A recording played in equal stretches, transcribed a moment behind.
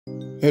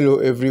Hello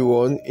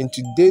everyone, in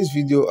today's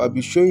video I'll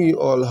be showing you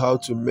all how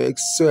to make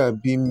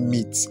soyabean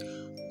meat,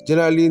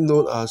 generally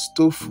known as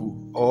tofu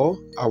or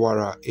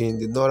awara in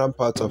the northern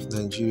part of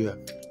Nigeria.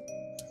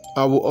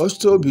 I will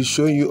also be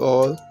showing you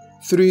all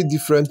 3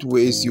 different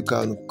ways you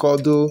can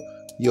curdle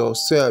your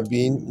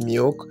soyabean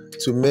milk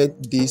to make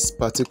this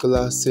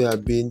particular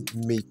soyabean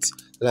meat.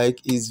 Like,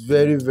 it's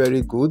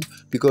very good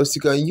because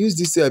you can use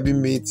this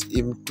soyabean meat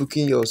in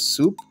cooking your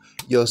soup,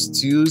 your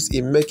stews,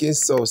 in making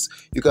sauce.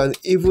 You can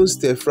even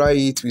stir fry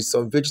it with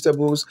some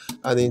vegetables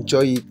and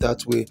enjoy it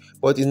that way.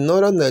 But in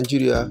northern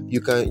Nigeria,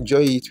 you can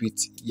enjoy it with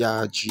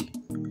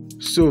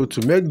YAJI. So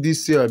to make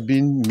this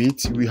soyabean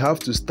meat, we have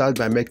to start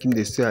by making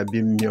the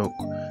soyabean milk.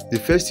 The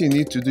first thing you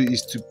need to do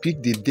is to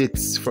pick the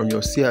dates from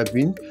your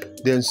soyabean,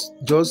 then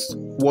just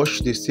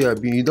wash the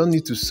soyabean. You don't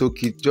need to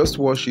soak it, just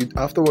wash it.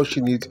 After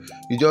washing it,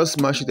 you just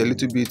smash it a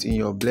little bit in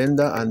your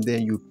blender and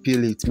then you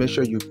peel it. Make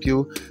sure you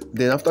peel.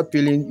 Then after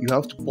peeling, you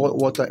have to pour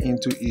water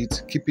into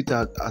it. Keep it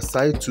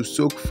aside to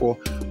soak for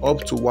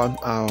up to 1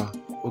 hour.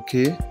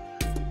 Okay,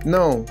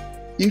 now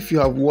if you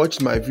have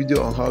watched my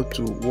video on how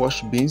to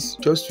wash beans,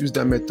 just use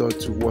that method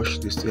to wash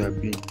the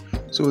soyabean.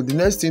 So the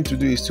next thing to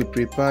do is to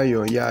prepare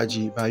your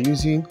yaji by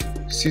using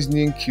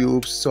seasoning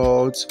cubes,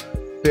 salt,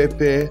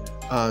 pepper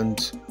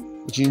and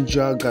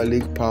ginger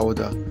garlic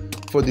powder.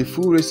 For the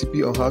full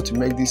recipe on how to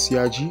make this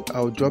yaji,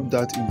 I'll drop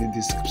that in the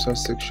description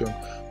section.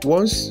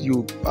 Once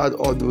you add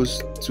all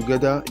those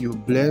together, you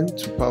blend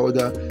to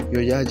powder,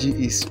 your yaji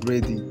is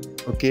ready.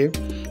 Okay,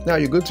 now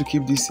you're going to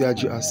keep this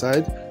yaji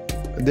aside.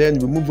 Then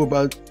we move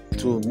over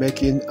to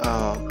making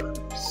our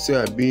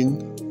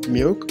soyabean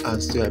milk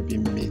and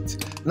soyabean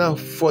meat. Now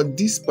for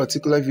this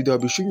particular video, I'll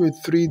be showing you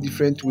 3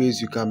 different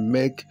ways you can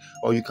make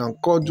or you can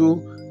curdle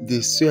the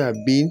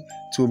soyabean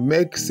to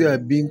make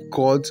soyabean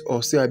curd or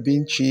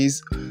soyabean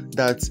cheese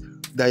that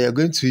you're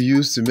going to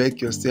use to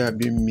make your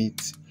soyabean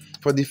meat.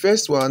 For the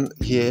first one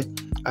here,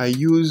 I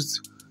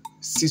used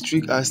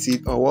citric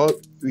acid, or what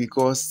we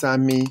call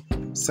sami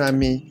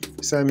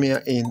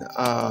in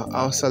our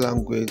Hausa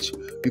language.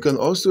 You can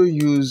also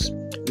use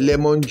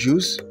lemon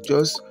juice.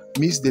 Just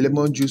mix the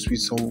lemon juice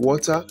with some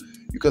water.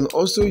 You can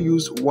also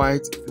use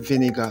white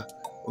vinegar,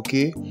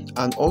 okay,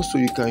 and also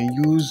you can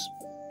use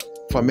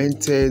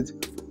fermented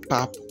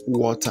pap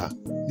water.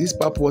 This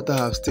pap water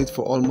has stayed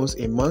for almost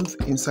a month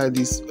inside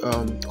this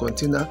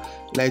container.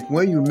 Like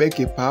when you make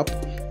a pap,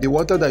 the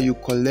water that you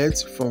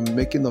collect from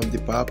making of the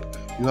pap,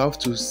 you have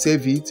to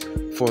save it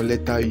for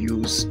later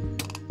use.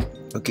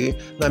 Okay,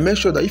 now make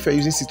sure that if you're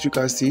using citric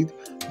acid,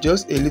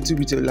 just a little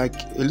bit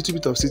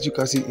of citric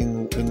acid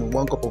in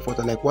 1 cup of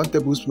water, like 1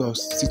 tablespoon of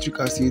citric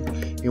acid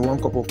in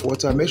 1 cup of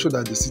water. Make sure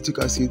that the citric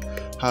acid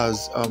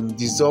has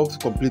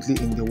dissolved completely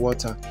in the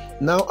water.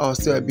 Now our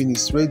soyabean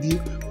is ready.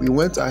 We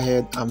went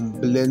ahead and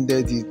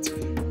blended it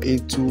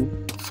into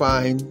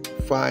fine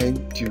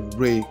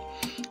puree.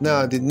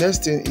 Now the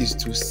next thing is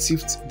to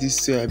sift this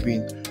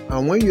soyabean,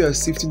 and when you are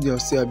sifting your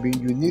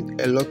soyabean, you need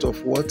a lot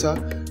of water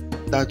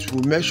that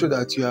will make sure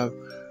that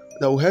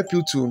that will help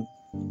you to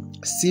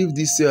sieve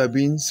this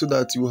soyabean so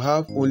that you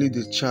have only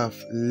the chaff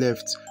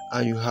left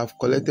and you have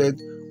collected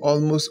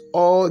almost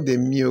all the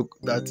milk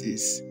that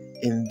is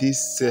in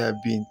this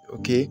soyabean.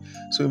 Okay,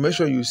 so make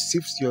sure you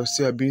sift your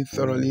soyabean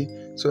thoroughly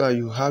so that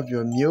you have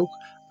your milk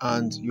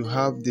and you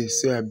have the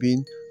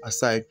soyabean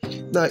aside.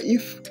 Now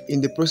if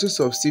in the process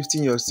of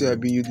sifting your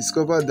soyabean you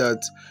discover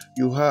that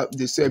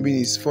the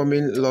soyabean is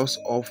forming lots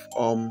of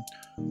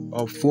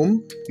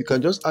foam, you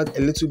can just add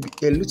a little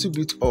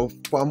bit of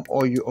palm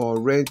oil or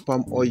red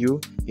palm oil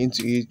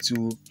into it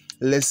to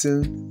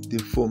lessen the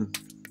foam.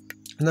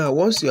 Now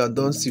once you are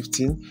done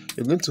sifting,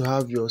 you're going to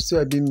have your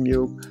soyabean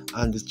milk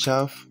and the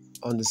chaff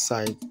on the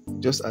side,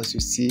 just as you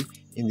see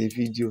in the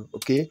video.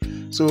 Okay,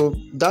 so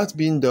that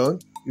being done,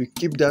 you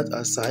keep that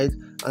aside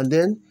and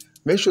then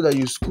make sure that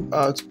you scoop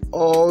out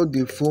all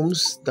the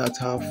foams that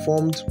have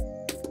formed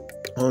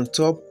on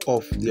top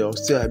of your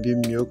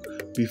soyabean milk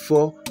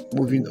before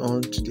moving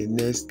on to the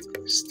next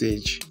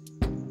stage.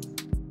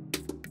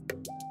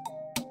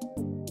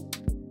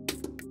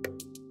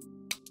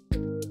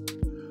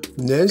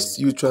 Next,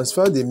 you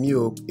transfer the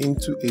milk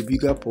into a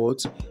bigger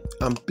pot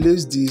and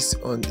place this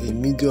on a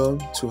medium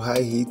to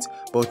high heat,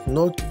 but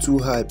not too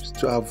high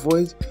to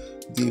avoid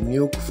the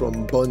milk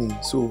from burning.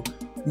 So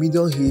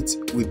medium heat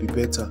will be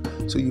better.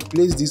 So you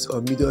place this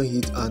on medium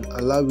heat and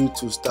allow it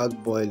to start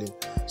boiling.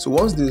 So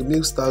once the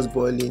milk starts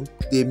boiling,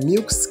 the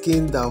milk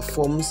skin that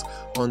forms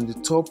on the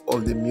top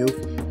of the milk,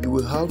 you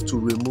will have to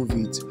remove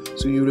it.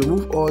 So you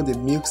remove all the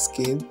milk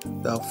skin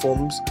that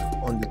forms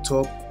on the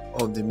top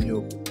of the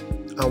milk.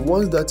 And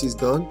once that is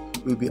done,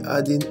 we'll be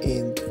adding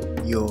in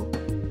your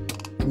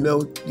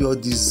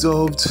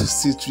dissolved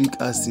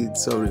citric acid.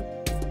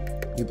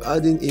 You're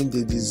adding in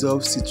the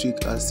dissolved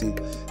citric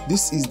acid.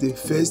 This is the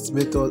first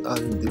method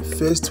and the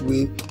first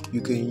way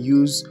you can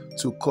use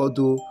to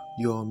curdle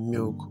your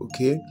milk.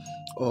 Okay,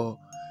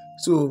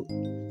 so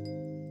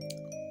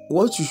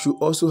what you should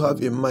also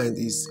have in mind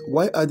is,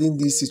 while adding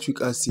this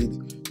citric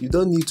acid, you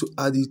don't need to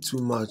add it too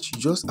much.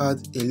 You just add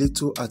a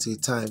little at a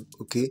time.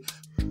 Okay,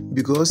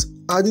 because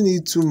adding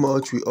it too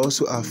much will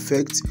also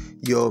affect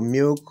your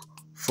milk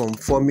from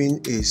forming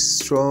a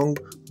strong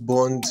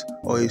bond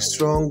or a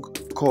strong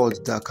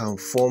cord that can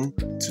form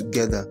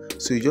together.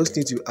 So you just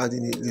need to add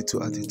in it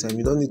little at a time.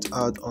 You don't need to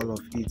add all of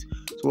it.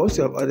 So once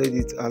you have added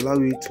it, allow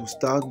it to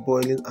start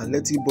boiling and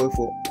let it boil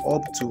for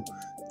up to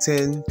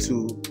 10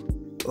 to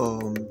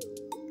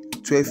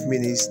 12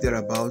 minutes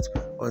thereabout,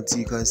 until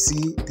you can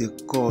see the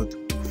cord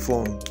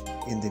form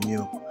in the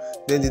milk.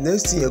 Then the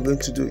next thing you're going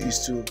to do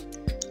is to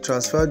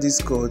transfer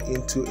this cord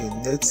into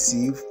a net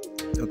sieve,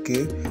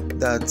 okay,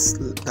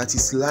 that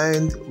is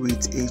lined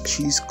with a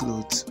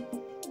cheesecloth.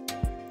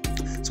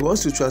 So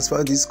once you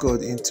transfer this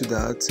cord into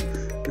that,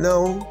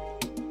 now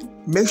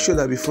make sure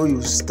that before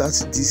you start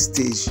this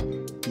stage,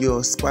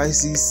 your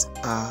spices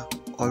are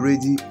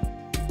already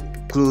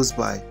close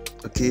by,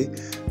 okay.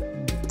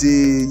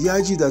 The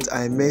YAJI that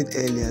I made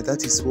earlier,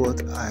 that is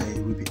what I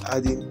will be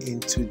adding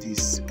into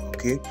this,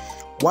 okay.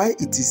 Why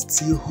it is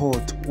still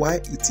hot,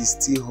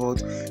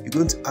 you're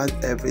going to add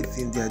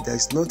everything there.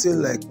 There's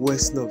nothing like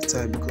wasting of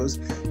time, because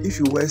if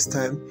you waste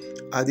time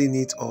adding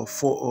it or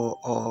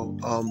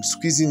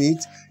squeezing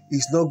it,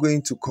 it's not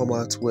going to come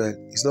out well,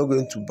 it's not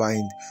going to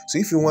bind. So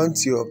if you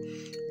want your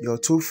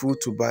tofu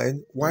to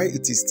bind while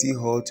it is still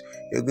hot,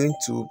 you're going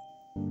to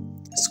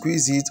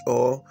squeeze it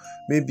or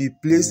maybe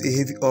place a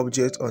heavy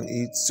object on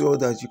it so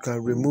that you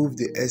can remove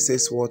the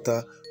excess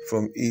water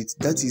from it.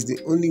 That is the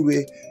only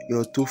way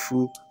your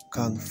tofu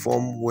can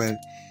form well,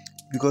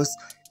 because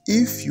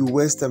if you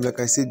waste time, like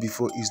I said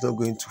before, it's not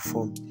going to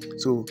form.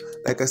 So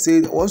like I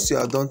said, once you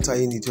are done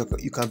tying it,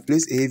 you can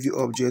place a heavy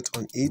object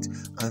on it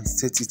and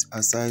set it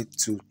aside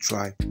to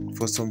dry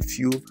for some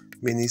few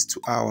minutes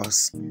to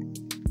hours.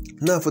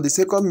 Now for the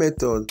second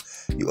method,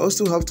 you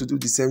also have to do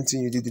the same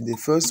thing you did in the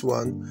first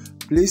one.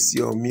 Place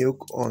your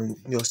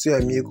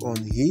soya milk on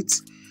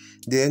heat.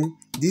 Then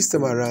this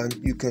time around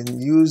you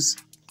can use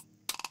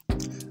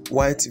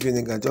white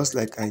vinegar, just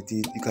like I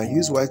did. You can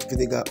use white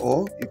vinegar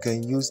or you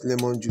can use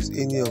lemon juice,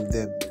 any of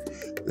them.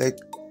 Like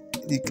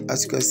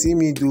as you can see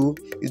me do,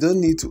 you don't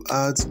need to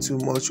add too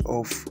much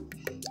of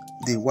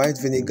the white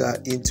vinegar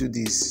into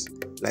this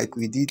like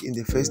we did in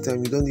the first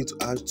time. You don't need to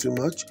add too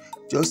much,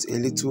 just a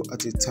little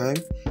at a time.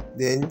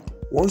 Then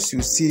once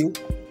you see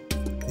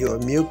your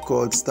milk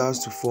cord starts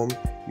to form,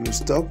 you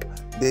stop,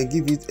 then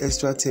give it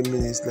extra 10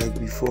 minutes like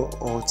before,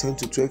 or 10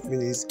 to 12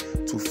 minutes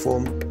to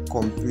form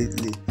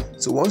completely.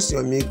 So once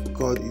your milk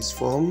cord is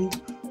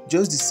formed,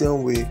 just the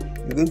same way,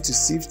 you're going to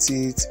sift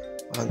it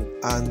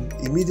and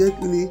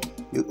immediately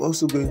you're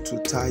also going to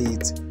tie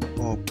it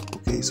up,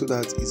 okay, so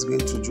that it's going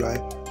to dry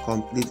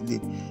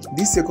completely.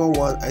 This second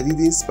one, I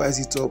didn't spice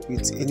it up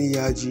with any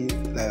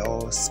YAJI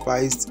or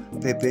spiced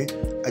pepper.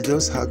 I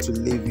just had to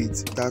leave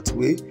it that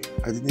way.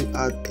 I didn't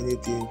add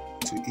anything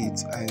to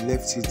it, I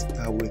left it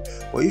that way.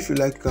 But if you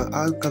like, you can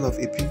add kind of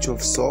a pinch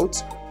of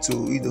salt to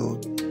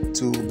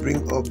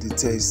bring up the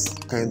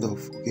taste, kind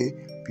of,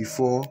 okay,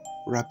 before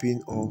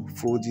wrapping or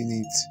folding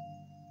it.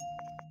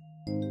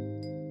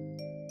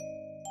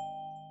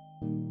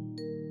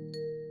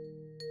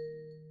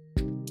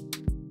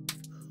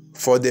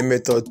 For the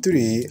method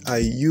 3, I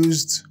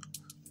used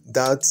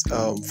that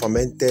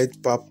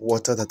fermented pap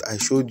water that I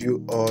showed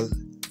you all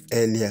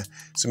earlier.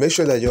 So make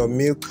sure that your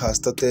milk has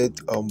started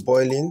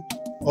boiling.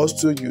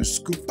 Also, you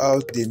scoop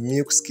out the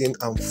milk skin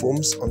and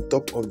foams on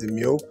top of the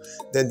milk.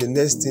 Then the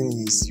next thing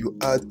is you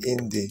add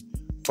in the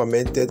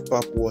fermented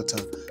pap water.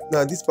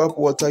 Now this pap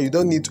water, you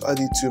don't need to add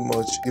it too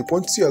much. The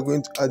quantity you are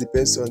going to add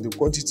depends on the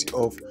quantity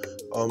of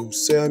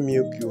soya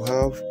milk you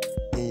have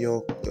in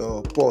your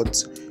pot.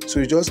 So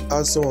you just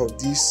add some of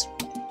this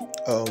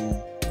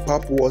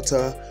pap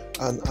water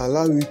and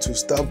allow it to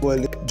start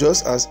boiling,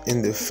 just as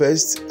in the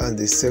first and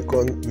the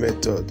second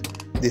method.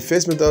 The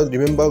first method,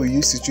 remember, we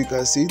used citric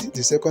acid.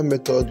 The second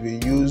method, we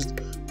used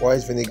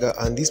white vinegar,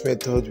 and this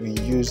method we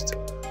used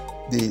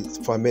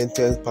the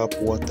fermented pap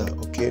water,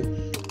 okay.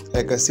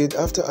 Like I said,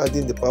 after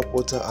adding the pap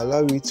water,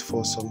 allow it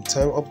for some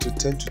time, up to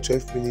 10 to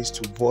 12 minutes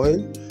to boil,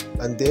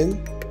 and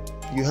then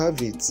you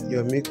have it,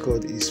 your milk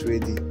cord is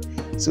ready.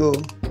 So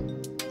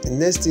the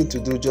next thing to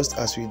do, just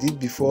as we did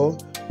before,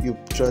 you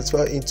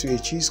transfer into a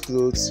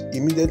cheesecloth.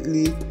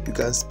 Immediately you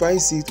can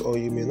spice it or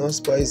you may not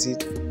spice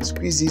it,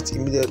 squeeze it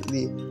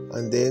immediately,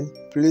 and then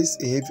place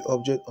a heavy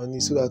object on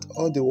it so that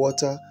all the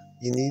water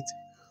in it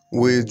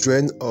will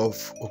drain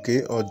off,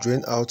 okay, or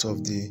drain out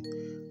of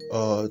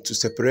the to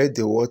separate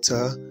the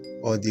water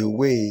or the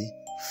whey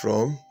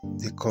from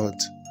the cord.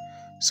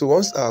 So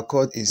once our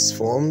cord is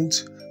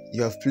formed,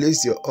 you have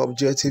placed your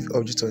heavy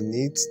object on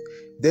it,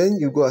 then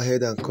you go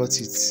ahead and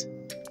cut it.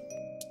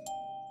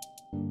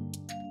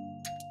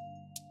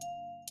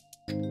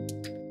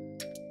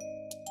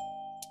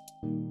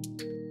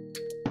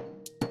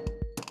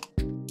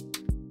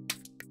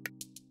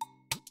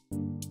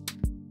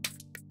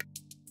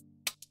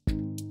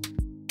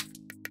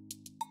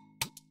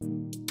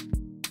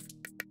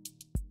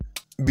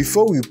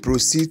 Before we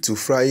proceed to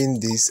frying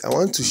this, I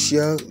want to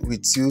share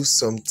with you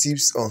some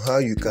tips on how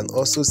you can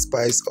also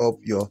spice up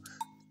your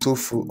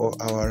tofu or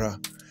awara.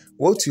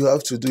 What you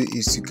have to do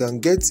is you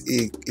can get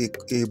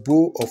a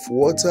bowl of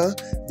water,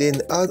 then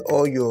add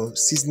all your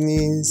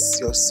seasonings,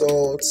 your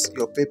salt,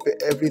 your pepper,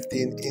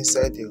 everything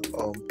inside the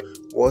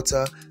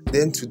water.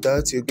 Then to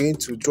that, you're going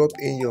to drop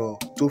in your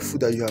tofu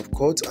that you have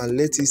cut and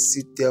let it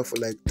sit there for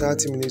like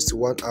 30 minutes to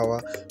 1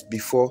 hour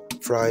before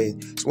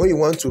frying. So when you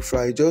want to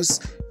fry,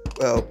 just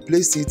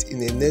place it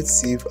in a net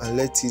sieve and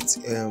let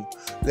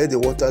the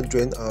water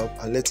drain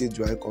up and let it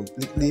dry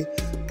completely.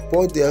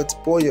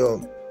 Pour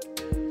your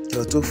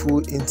tofu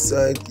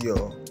inside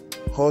your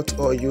hot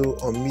oil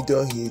on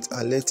medium heat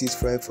and let it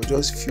fry for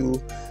just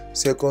few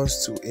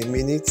seconds to a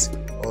minute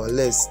or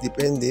less,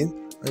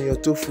 depending, and your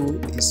tofu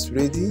is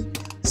ready.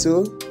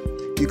 So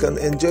you can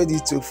enjoy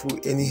the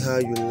tofu anyhow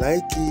you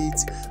like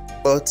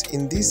it, but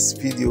in this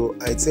video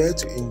I try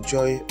to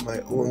enjoy my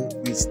own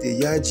with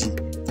the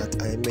YAJI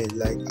that I made.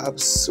 Like,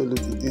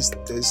 absolutely, this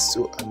tastes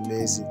so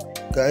amazing.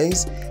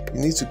 Guys,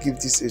 you need to give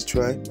this a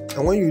try,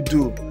 and when you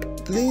do,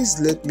 please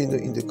let me know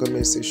in the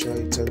comment section how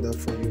it turned out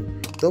for you.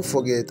 Don't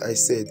forget, I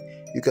said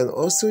you can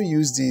also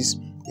use this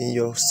in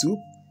your soup,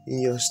 in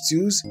your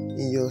stews,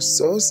 in your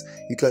sauce.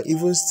 You can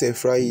even stir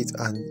fry it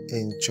and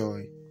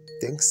enjoy.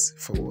 Thanks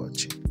for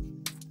watching.